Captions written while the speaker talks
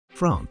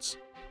France,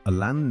 a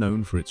land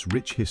known for its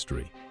rich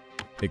history,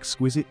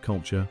 exquisite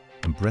culture,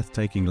 and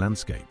breathtaking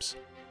landscapes,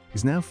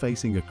 is now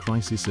facing a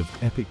crisis of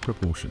epic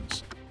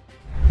proportions.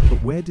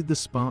 But where did the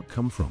spark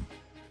come from?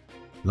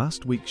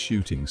 Last week's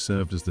shooting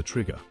served as the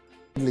trigger.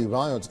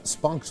 Riots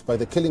sparked by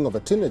the killing of a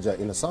teenager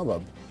in a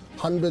suburb.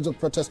 Hundreds of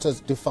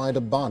protesters defied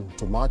a ban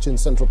to march in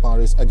central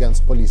Paris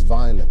against police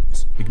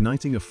violence,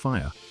 igniting a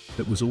fire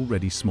that was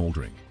already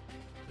smoldering.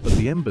 But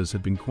the embers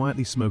had been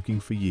quietly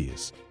smoking for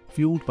years,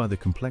 fueled by the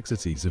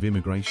complexities of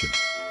immigration.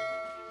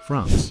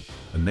 France,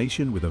 a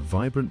nation with a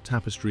vibrant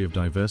tapestry of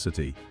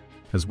diversity,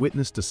 has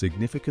witnessed a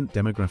significant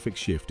demographic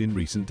shift in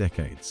recent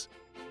decades.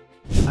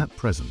 At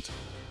present,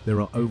 there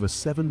are over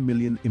 7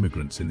 million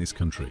immigrants in this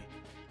country,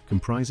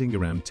 comprising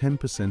around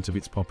 10% of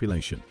its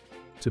population.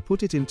 To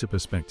put it into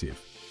perspective,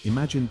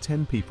 imagine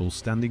 10 people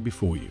standing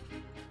before you,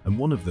 and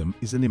one of them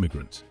is an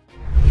immigrant.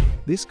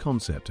 This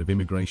concept of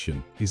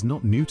immigration is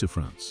not new to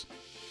France.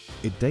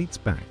 It dates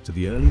back to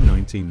the early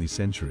 19th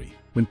century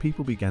when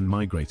people began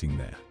migrating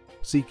there,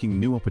 seeking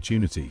new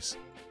opportunities.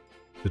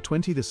 The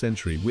 20th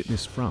century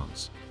witnessed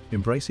France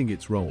embracing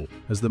its role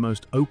as the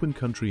most open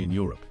country in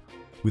Europe,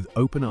 with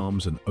open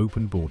arms and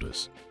open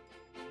borders.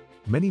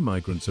 Many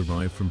migrants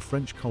arrived from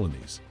French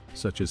colonies,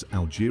 such as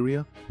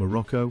Algeria,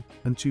 Morocco,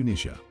 and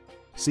Tunisia,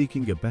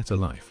 seeking a better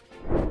life.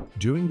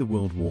 During the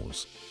World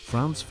Wars,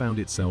 France found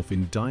itself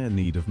in dire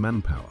need of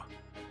manpower,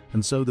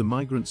 and so the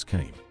migrants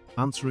came,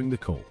 answering the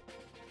call.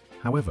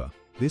 However,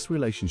 this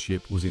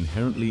relationship was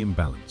inherently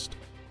imbalanced.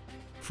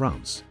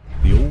 France,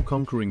 the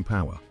all-conquering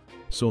power,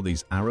 saw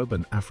these Arab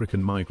and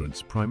African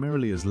migrants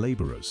primarily as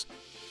laborers,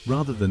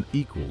 rather than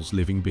equals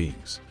living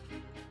beings.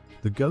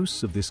 The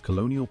ghosts of this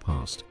colonial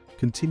past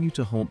continue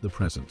to haunt the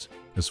present,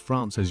 as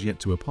France has yet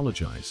to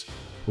apologize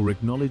or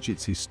acknowledge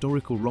its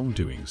historical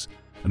wrongdoings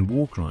and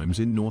war crimes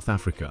in North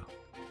Africa.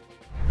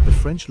 The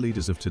French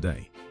leaders of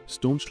today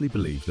staunchly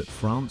believe that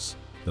France,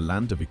 the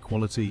land of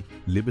equality,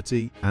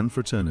 liberty, and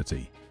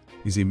fraternity,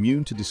 is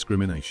immune to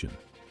discrimination.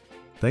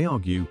 They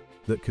argue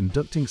that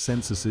conducting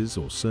censuses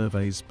or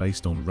surveys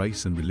based on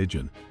race and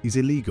religion is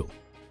illegal,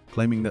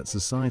 claiming that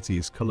society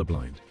is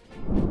colorblind.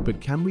 But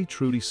can we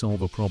truly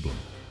solve a problem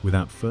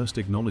without first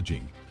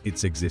acknowledging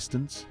its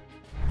existence?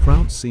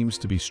 France seems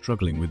to be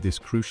struggling with this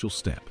crucial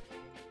step.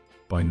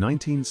 By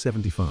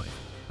 1975,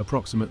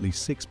 approximately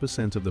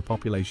 6% of the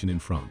population in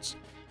France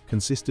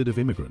consisted of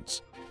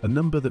immigrants, a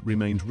number that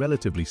remained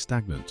relatively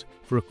stagnant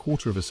for a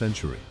quarter of a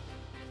century.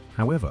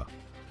 However,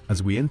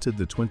 as we entered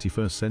the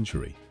 21st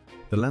century,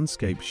 the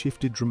landscape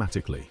shifted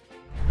dramatically.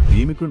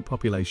 The immigrant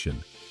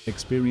population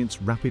experienced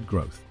rapid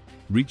growth,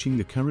 reaching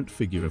the current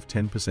figure of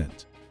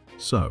 10%.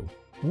 So,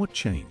 what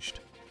changed?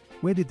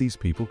 Where did these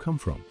people come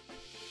from?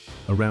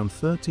 Around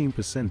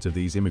 13% of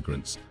these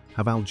immigrants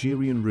have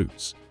Algerian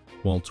roots,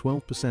 while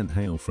 12%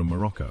 hail from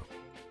Morocco.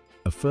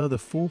 A further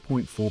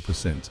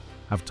 4.4%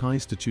 have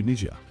ties to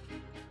Tunisia,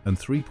 and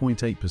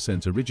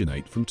 3.8%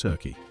 originate from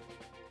Turkey.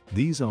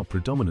 These are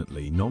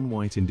predominantly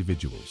non-white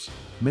individuals,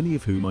 many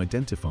of whom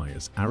identify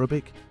as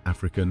Arabic,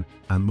 African,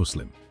 and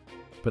Muslim.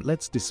 But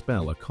let's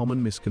dispel a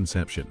common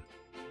misconception.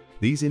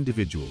 These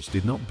individuals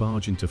did not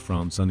barge into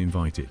France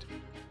uninvited.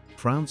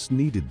 France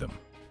needed them.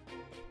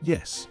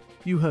 Yes,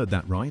 you heard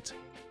that right.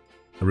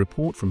 A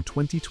report from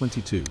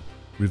 2022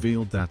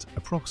 revealed that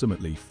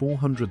approximately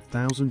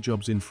 400,000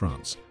 jobs in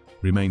France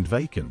remained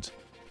vacant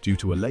due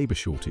to a labor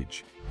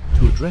shortage.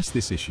 To address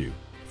this issue,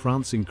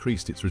 France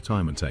increased its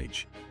retirement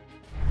age.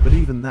 But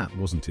even that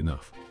wasn't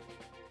enough.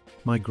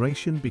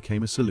 Migration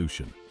became a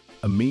solution,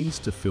 a means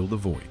to fill the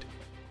void.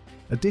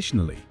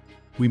 Additionally,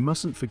 we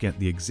mustn't forget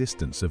the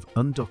existence of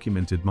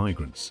undocumented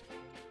migrants,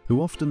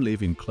 who often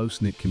live in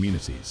close-knit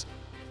communities,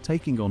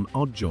 taking on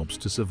odd jobs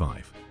to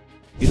survive.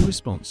 In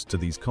response to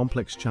these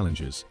complex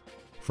challenges,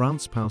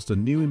 France passed a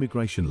new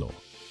immigration law.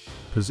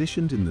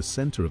 Positioned in the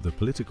center of the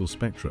political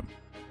spectrum,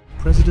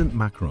 President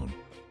Macron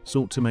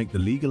sought to make the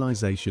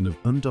legalization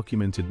of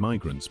undocumented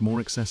migrants more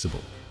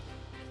accessible.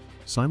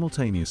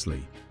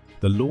 Simultaneously,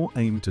 the law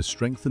aimed to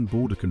strengthen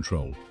border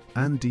control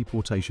and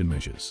deportation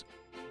measures.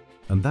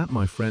 And that,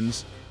 my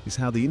friends, is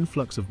how the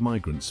influx of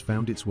migrants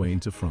found its way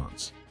into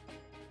France.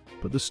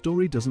 But the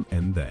story doesn't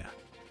end there.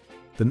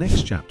 The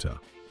next chapter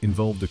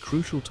involved the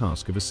crucial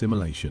task of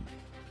assimilation,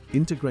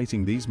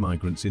 integrating these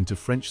migrants into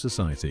French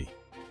society.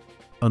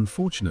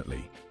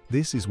 Unfortunately,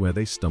 this is where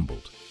they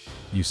stumbled.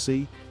 You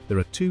see, there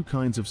are two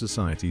kinds of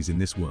societies in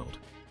this world.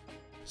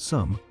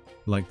 Some,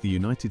 like the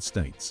United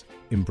States,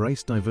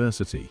 embrace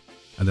diversity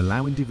and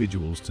allow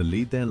individuals to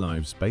lead their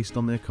lives based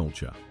on their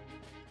culture.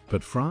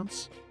 But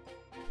France?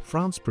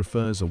 France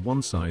prefers a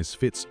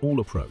one-size-fits-all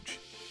approach.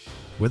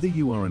 Whether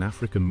you are an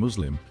African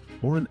Muslim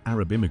or an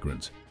Arab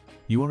immigrant,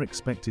 you are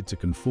expected to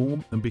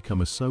conform and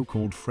become a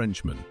so-called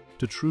Frenchman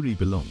to truly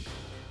belong.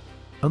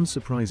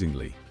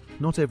 Unsurprisingly,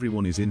 not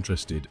everyone is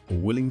interested or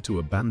willing to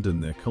abandon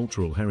their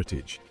cultural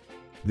heritage.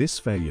 This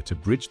failure to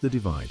bridge the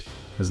divide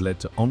has led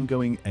to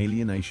ongoing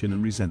alienation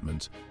and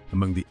resentment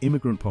among the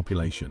immigrant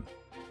population,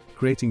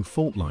 creating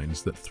fault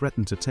lines that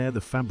threaten to tear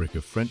the fabric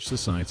of French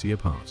society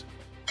apart.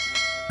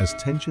 As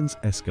tensions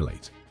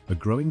escalate a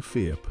growing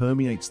fear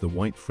permeates the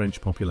white French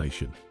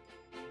population.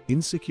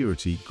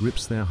 Insecurity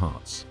grips their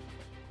hearts.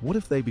 What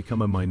if they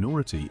become a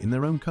minority in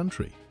their own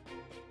country?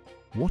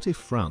 What if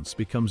France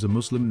becomes a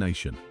Muslim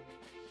nation?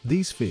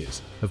 These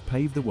fears have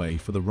paved the way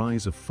for the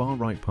rise of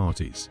far-right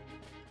parties,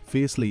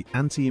 fiercely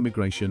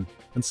anti-immigration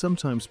and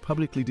sometimes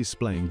publicly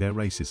displaying their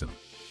racism.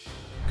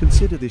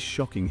 Consider this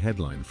shocking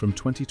headline from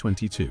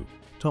 2022,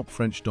 top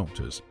French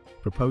doctors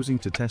proposing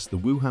to test the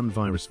Wuhan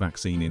virus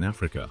vaccine in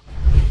Africa,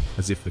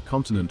 as if the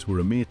continent were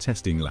a mere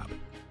testing lab.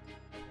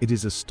 It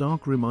is a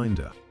stark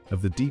reminder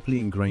of the deeply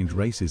ingrained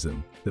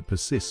racism that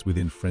persists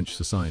within French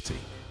society.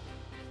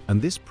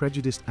 And this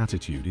prejudiced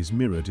attitude is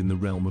mirrored in the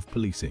realm of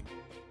policing.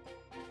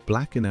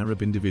 Black and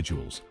Arab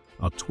individuals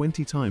are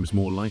 20 times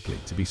more likely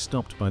to be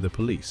stopped by the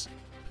police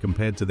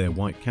compared to their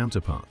white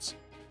counterparts.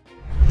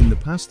 In the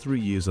past 3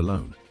 years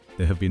alone,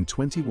 there have been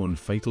 21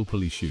 fatal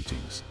police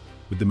shootings,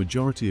 with the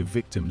majority of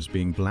victims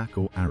being black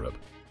or Arab.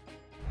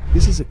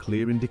 This is a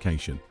clear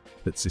indication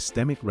that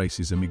systemic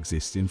racism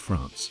exists in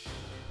France,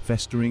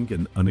 festering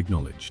and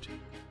unacknowledged.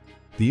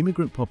 The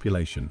immigrant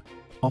population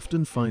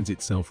often finds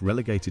itself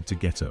relegated to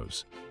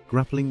ghettos,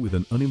 grappling with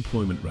an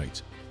unemployment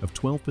rate of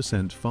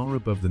 12%, far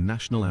above the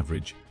national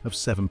average of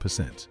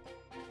 7%.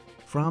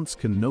 France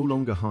can no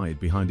longer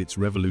hide behind its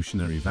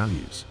revolutionary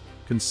values,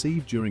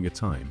 conceived during a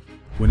time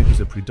when it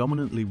was a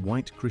predominantly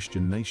white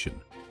Christian nation.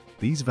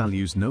 These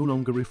values no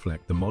longer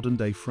reflect the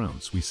modern-day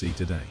France we see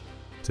today.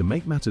 To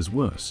make matters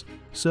worse,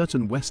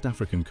 certain West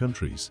African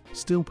countries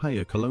still pay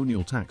a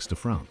colonial tax to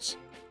France,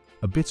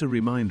 a bitter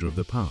reminder of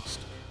the past.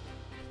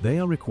 They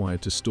are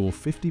required to store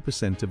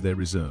 50% of their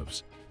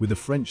reserves with the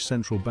French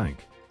central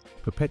bank,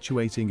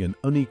 perpetuating an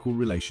unequal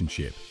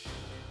relationship.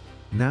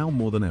 Now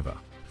more than ever,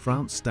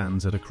 France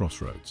stands at a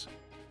crossroads.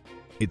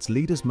 Its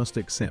leaders must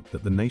accept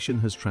that the nation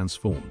has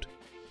transformed.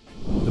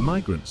 The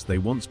migrants they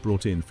once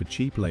brought in for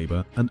cheap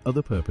labor and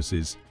other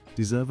purposes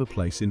deserve a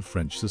place in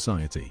French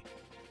society.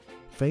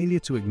 Failure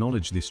to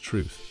acknowledge this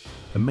truth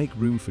and make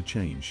room for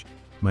change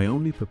may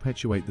only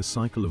perpetuate the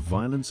cycle of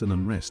violence and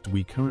unrest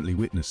we currently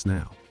witness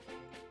now.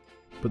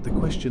 But the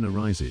question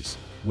arises,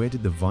 where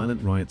did the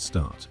violent riots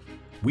start?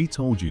 We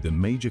told you the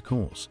major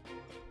cause,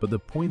 but the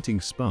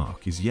pointing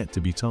spark is yet to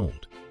be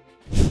told.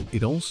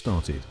 It all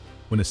started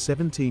when a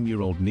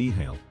 17-year-old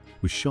Nihal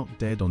was shot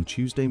dead on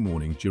Tuesday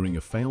morning during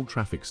a failed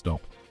traffic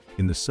stop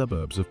in the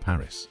suburbs of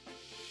Paris.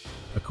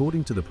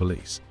 According to the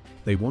police,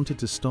 they wanted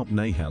to stop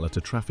Nihal at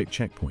a traffic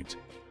checkpoint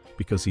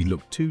because he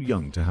looked too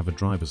young to have a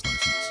driver's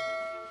license.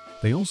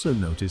 They also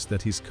noticed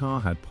that his car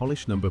had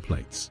polished number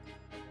plates.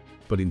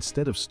 But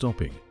instead of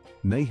stopping,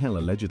 Nihal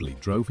allegedly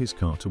drove his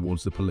car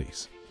towards the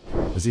police,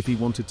 as if he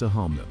wanted to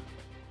harm them.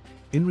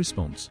 In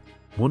response,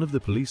 one of the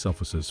police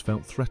officers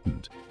felt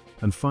threatened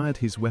and fired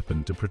his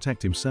weapon to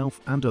protect himself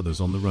and others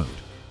on the road.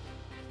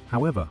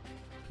 However,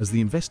 as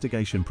the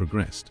investigation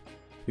progressed,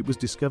 it was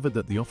discovered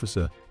that the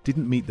officer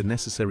didn't meet the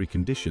necessary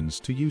conditions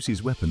to use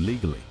his weapon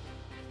legally.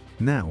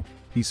 Now,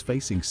 he's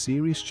facing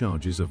serious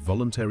charges of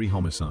voluntary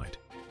homicide.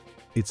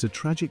 It's a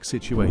tragic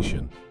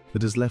situation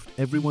that has left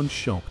everyone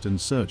shocked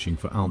and searching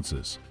for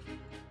answers.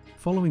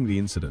 Following the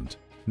incident,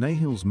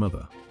 Nihal's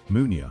mother,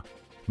 Munia,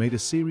 made a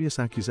serious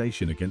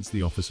accusation against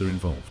the officer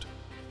involved.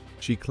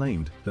 She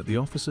claimed that the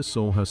officer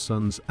saw her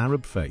son's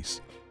Arab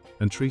face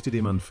and treated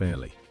him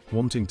unfairly,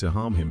 wanting to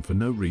harm him for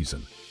no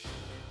reason.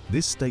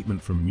 This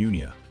statement from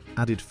Munia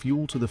added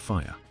fuel to the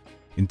fire,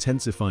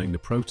 intensifying the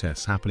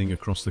protests happening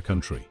across the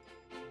country.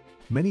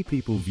 Many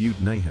people viewed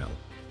Nihal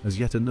as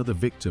yet another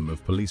victim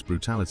of police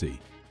brutality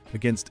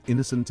against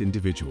innocent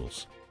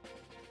individuals.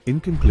 In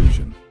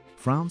conclusion,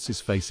 France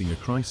is facing a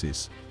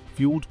crisis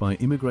fueled by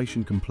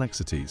immigration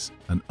complexities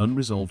and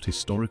unresolved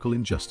historical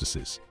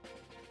injustices.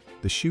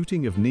 The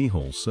shooting of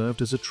Nihal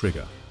served as a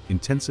trigger,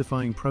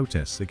 intensifying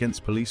protests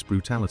against police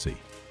brutality.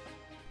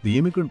 The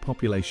immigrant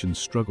population's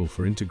struggle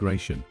for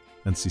integration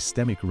and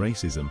systemic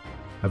racism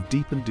have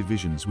deepened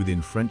divisions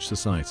within French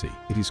society.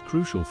 It is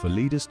crucial for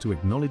leaders to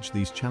acknowledge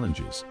these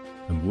challenges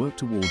and work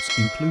towards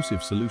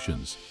inclusive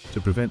solutions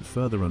to prevent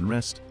further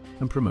unrest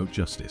and promote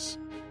justice.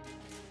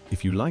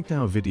 If you liked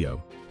our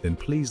video, then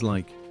please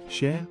like,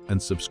 share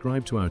and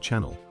subscribe to our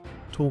channel,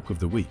 Talk of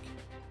the Week.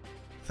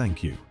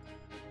 Thank you.